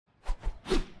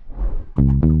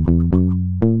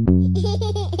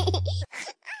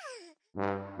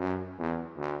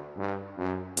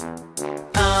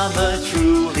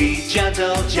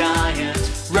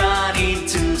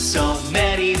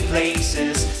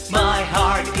My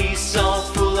heart is so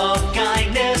full of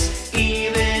kindness,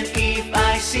 even if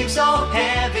I seem so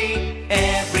heavy.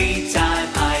 Every time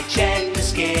I check the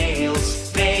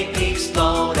scales, they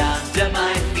explode under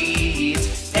my feet.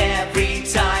 Every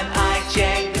time I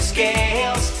check the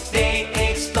scales, they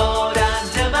explode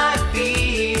under my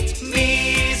feet.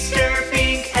 Mr.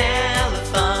 Pink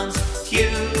Elephant,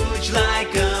 huge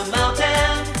like a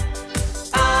mountain.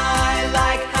 I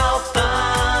like how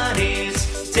fun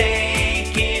is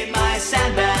taking my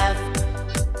sand bath.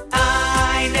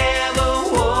 I never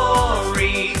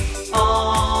worry,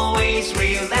 always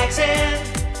relaxing.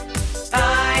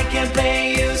 I can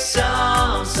play you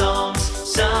some songs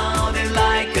sounding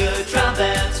like a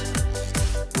trumpet.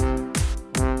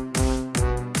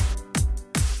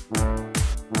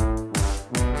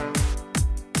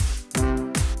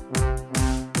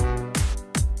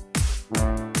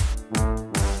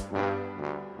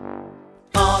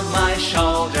 On my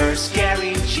shoulders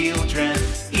carrying children.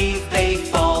 If they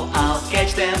fall, I'll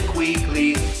catch them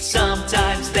quickly.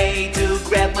 Sometimes they do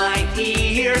grab my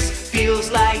ears.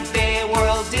 Feels like the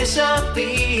world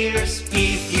disappears.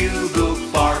 If you look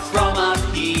far from up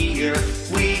here,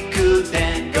 we could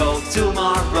then go to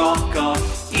Morocco.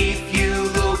 If you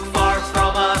look far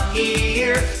from up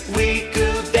here, we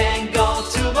could then go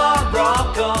to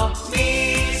Morocco.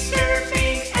 Mr.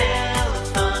 Pink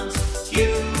Elephant,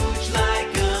 huge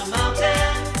like a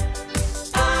mountain.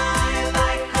 I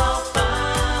like how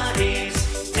fun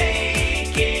is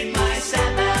taking my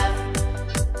sand bath.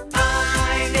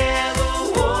 I never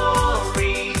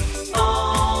worry,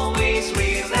 always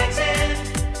relaxing.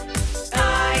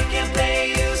 I can play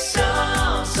you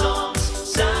some songs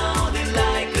sounding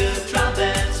like a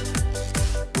trumpet.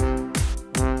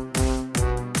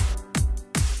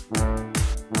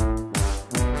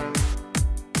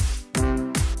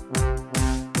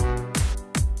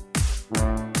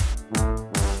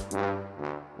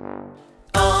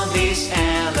 On this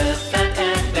elephant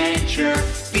adventure,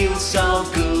 feels so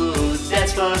good,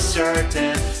 that's for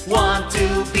certain. Want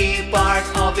to be part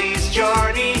of this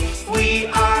journey? We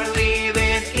are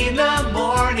leaving in the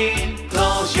morning.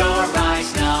 Close your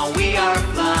eyes now, we are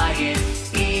flying.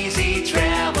 Easy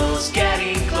travels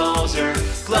getting closer.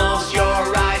 Close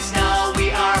your eyes now,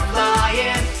 we are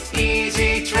flying.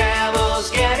 Easy travels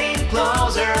getting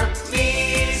closer.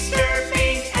 Mr.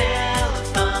 Pink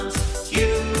Elephant,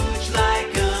 huge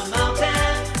like a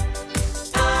mountain.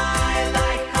 I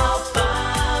like how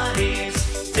fun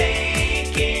is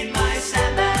taking my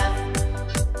sand bath.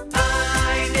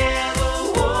 I never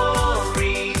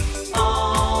worry,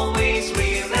 always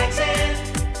relaxing.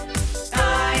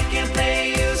 I can play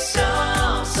you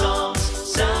some songs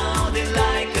sounding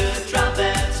like a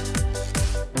trumpet.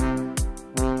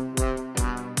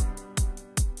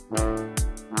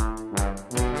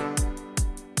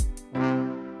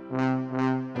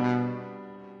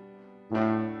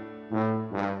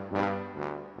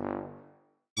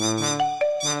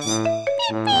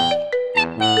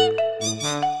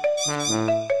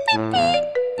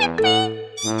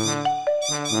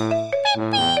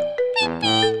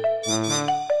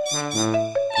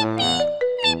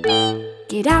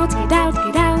 Get out, get out,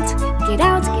 get out, get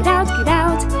out, get out, get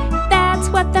out. That's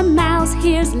what the mouse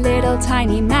hears, little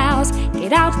tiny mouse.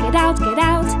 Get out, get out, get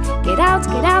out, get out,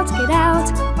 get out, get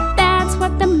out. That's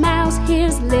what the mouse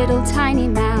hears, little tiny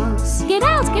mouse. Get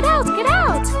out, get out, get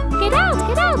out, get out,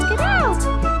 get out, get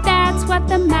out. That's what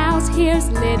the mouse hears,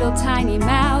 little tiny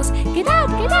mouse. Get out,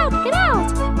 get out, get out,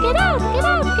 get out, get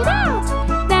out, get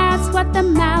out. That's what the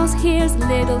mouse hears,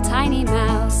 little tiny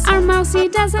mouse. Our mousie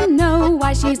doesn't know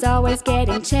why she's always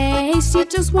getting chased. She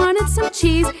just wanted some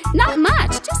cheese, not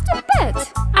much, just a bit.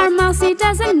 Our mousie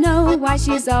doesn't know why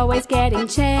she's always getting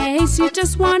chased. She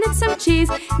just wanted some cheese,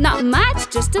 not much,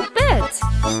 just a bit.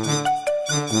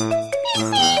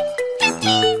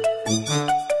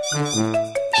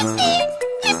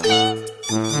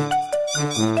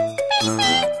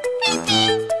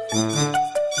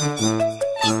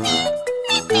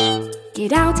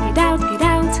 Get out, get out, get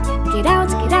out, get out,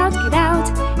 get out, get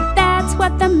out. That's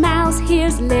what the mouse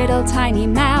hears, little tiny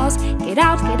mouse. Get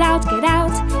out, get out, get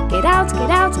out, get out, get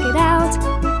out, get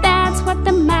out. That's what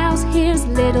the mouse hears,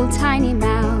 little tiny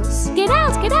mouse. Get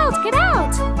out, get out, get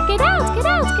out, get out, get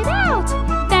out, get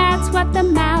out. That's what the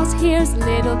mouse hears,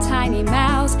 little tiny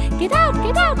mouse. Get out,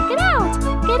 get out, get out,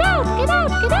 get out, get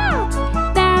out, get out.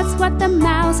 That's what the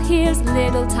mouse hears,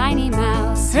 little tiny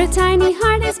mouse. Her tiny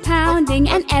heart is pounding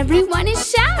and everyone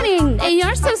is shouting. They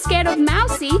are so scared of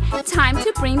Mousie, time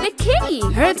to bring the kitty.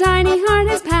 Her tiny heart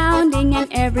is pounding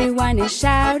and everyone is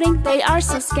shouting. They are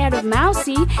so scared of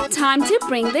Mousie, time to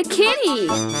bring the kitty.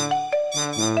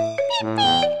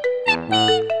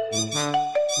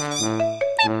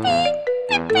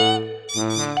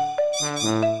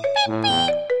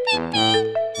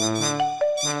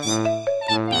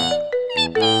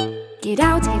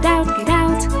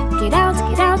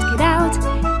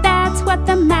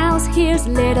 hears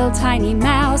little tiny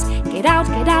mouse. Get out,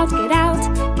 get out, get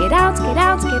out. Get out, get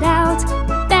out, get out.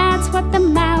 That's what the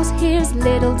mouse hears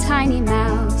little tiny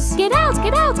mouse. Get out,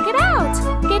 get out, get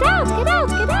out. Get out, get out,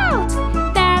 get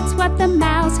out. That's what the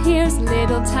mouse hears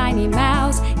little tiny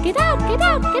mouse. Get out, get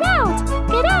out, get out.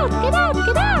 Get out, get out,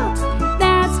 get out.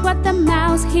 That's what the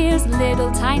mouse hears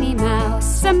little tiny mouse.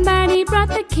 Somebody brought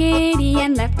the kitty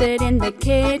and left it in the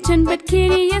kitchen, but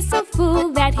Kitty is so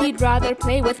full that he'd rather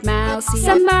play with Mousy.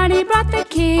 Somebody brought the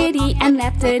kitty and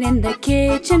left it in the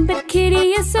kitchen, but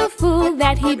Kitty is so full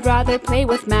that he'd rather play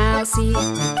with Mousy. Beep,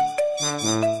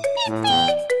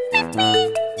 beep, beep,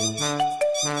 beep.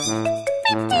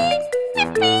 Beep, beep,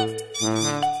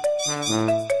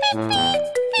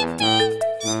 beep, beep.